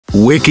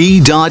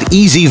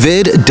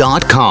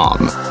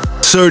wiki.ezvid.com.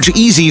 Search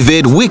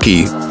EasyVid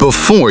Wiki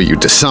before you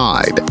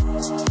decide.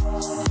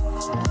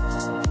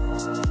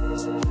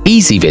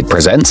 EasyVid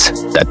presents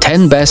the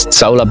 10 best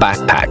solar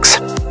backpacks.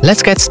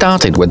 Let's get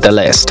started with the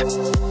list.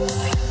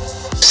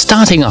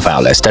 Starting off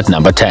our list at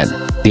number 10,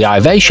 the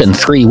Ivation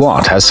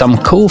 3W has some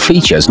cool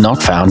features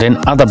not found in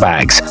other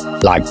bags,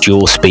 like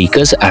dual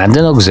speakers and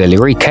an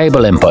auxiliary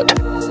cable input.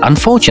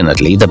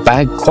 Unfortunately, the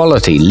bag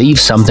quality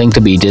leaves something to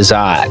be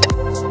desired.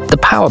 The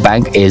power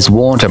bank is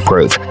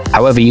waterproof,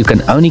 however you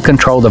can only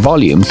control the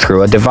volume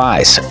through a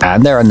device,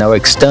 and there are no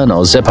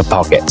external zipper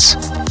pockets.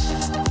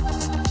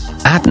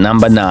 At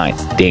number 9,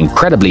 the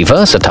incredibly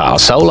versatile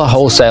Solar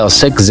Wholesale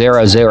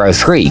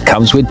 6003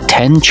 comes with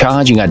 10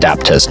 charging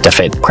adapters to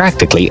fit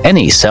practically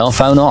any cell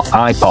phone or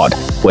iPod,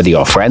 whether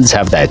your friends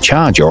have their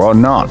charger or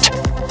not.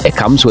 It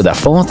comes with a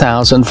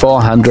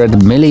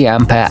 4,400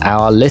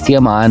 mAh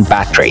lithium-ion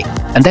battery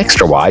and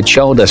extra-wide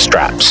shoulder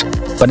straps,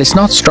 but it's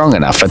not strong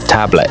enough for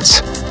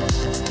tablets.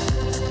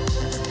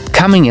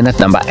 Coming in at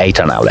number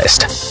 8 on our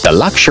list, the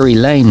Luxury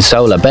Lane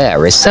Solar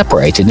Bear is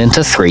separated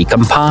into 3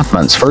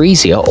 compartments for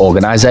easier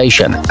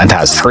organization and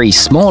has 3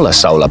 smaller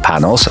solar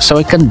panels so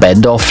it can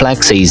bend or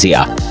flex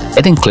easier.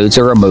 It includes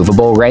a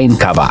removable rain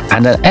cover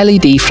and an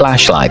LED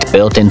flashlight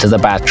built into the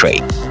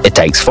battery. It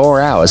takes 4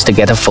 hours to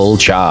get a full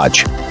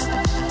charge.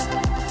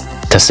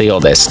 To see all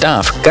this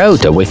stuff, go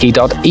to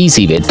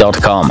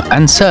wiki.ezvid.com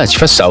and search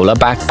for solar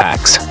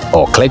backpacks,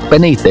 or click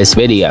beneath this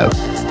video.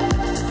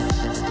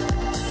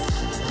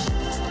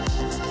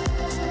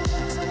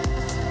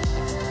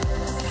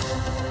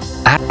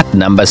 At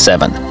number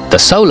 7, the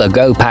Solar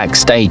Go Pack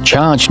Stay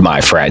Charged, my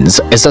friends,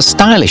 is a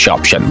stylish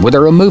option with a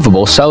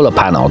removable solar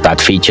panel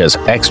that features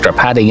extra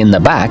padding in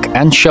the back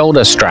and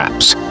shoulder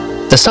straps.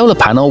 The solar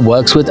panel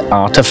works with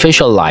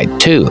artificial light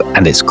too,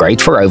 and it's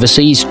great for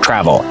overseas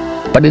travel,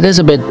 but it is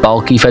a bit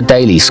bulky for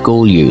daily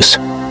school use.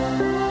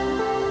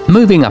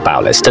 Moving up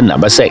our list to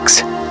number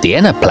 6, the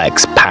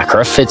Enerplex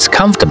Packer fits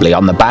comfortably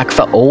on the back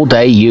for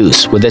all-day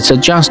use with its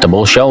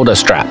adjustable shoulder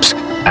straps,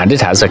 and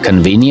it has a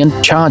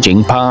convenient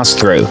charging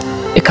pass-through.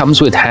 It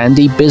comes with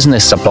handy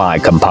business supply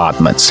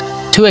compartments,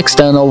 2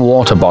 external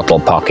water bottle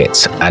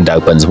pockets, and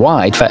opens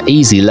wide for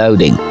easy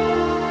loading.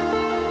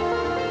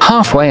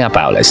 Halfway up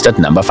our list at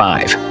number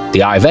 5, the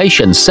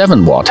Ivation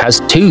 7W has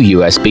 2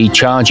 USB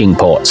charging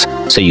ports,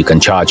 so you can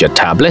charge a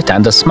tablet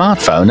and a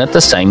smartphone at the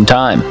same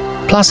time.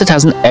 Plus, it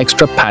has an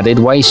extra padded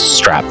waist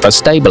strap for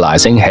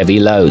stabilizing heavy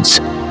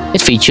loads.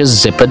 It features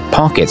zippered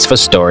pockets for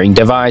storing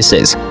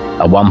devices,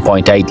 a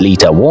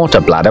 1.8-liter water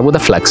bladder with a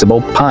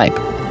flexible pipe,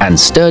 and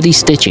sturdy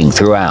stitching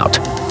throughout.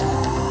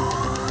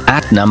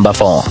 At number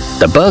 4,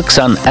 the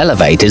Bergsun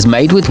Elevate is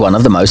made with one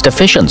of the most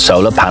efficient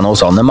solar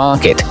panels on the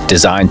market,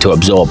 designed to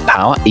absorb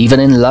power even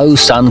in low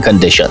sun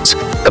conditions,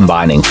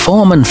 combining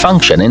form and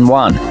function in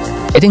one.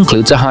 It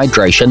includes a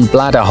hydration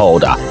bladder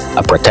holder,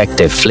 a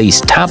protective fleece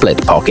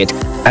tablet pocket,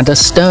 and a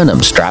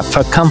sternum strap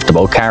for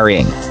comfortable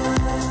carrying.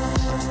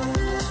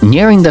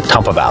 Nearing the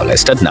top of our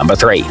list at number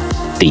 3,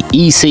 the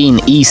eScene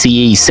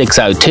ECE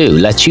 602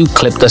 lets you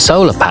clip the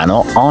solar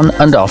panel on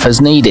and off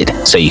as needed,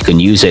 so you can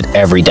use it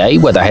every day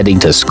whether heading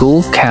to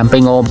school,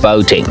 camping or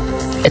boating.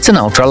 It's an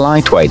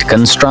ultra-lightweight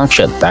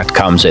construction that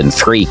comes in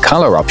 3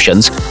 color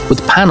options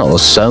with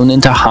panels sewn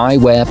into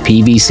high-wear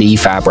PVC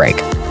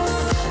fabric.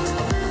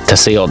 To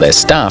see all this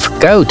stuff,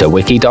 go to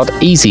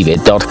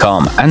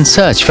wiki.ezvid.com and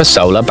search for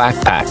solar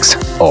backpacks,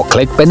 or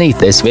click beneath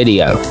this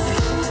video.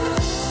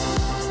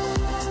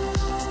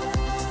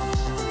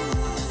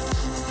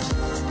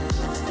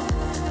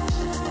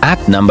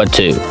 At number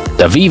 2,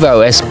 the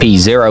Vivo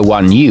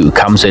SP01U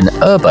comes in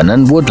urban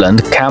and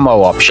woodland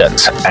camo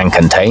options and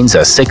contains a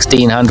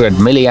 1600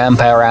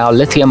 mAh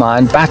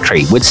lithium-ion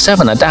battery with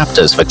 7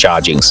 adapters for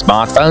charging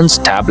smartphones,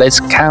 tablets,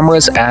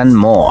 cameras, and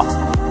more.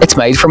 It's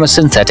made from a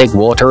synthetic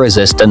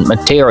water-resistant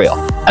material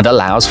and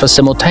allows for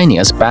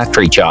simultaneous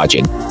battery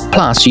charging,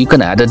 plus you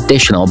can add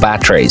additional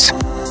batteries.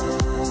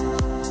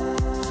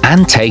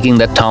 And taking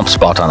the top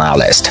spot on our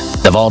list,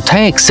 the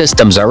Voltaic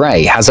Systems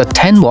Array has a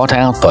 10-watt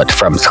output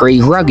from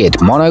 3 rugged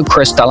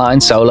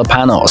monocrystalline solar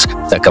panels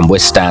that can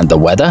withstand the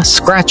weather,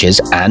 scratches,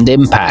 and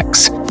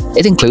impacts.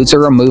 It includes a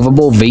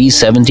removable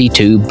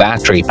V72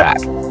 battery pack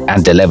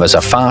and delivers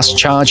a fast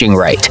charging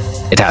rate.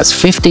 It has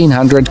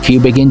 1,500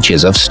 cubic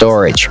inches of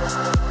storage.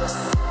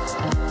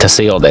 To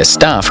see all this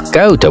stuff,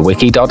 go to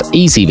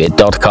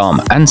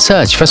wiki.ezvid.com and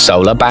search for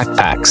solar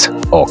backpacks,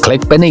 or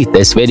click beneath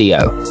this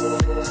video.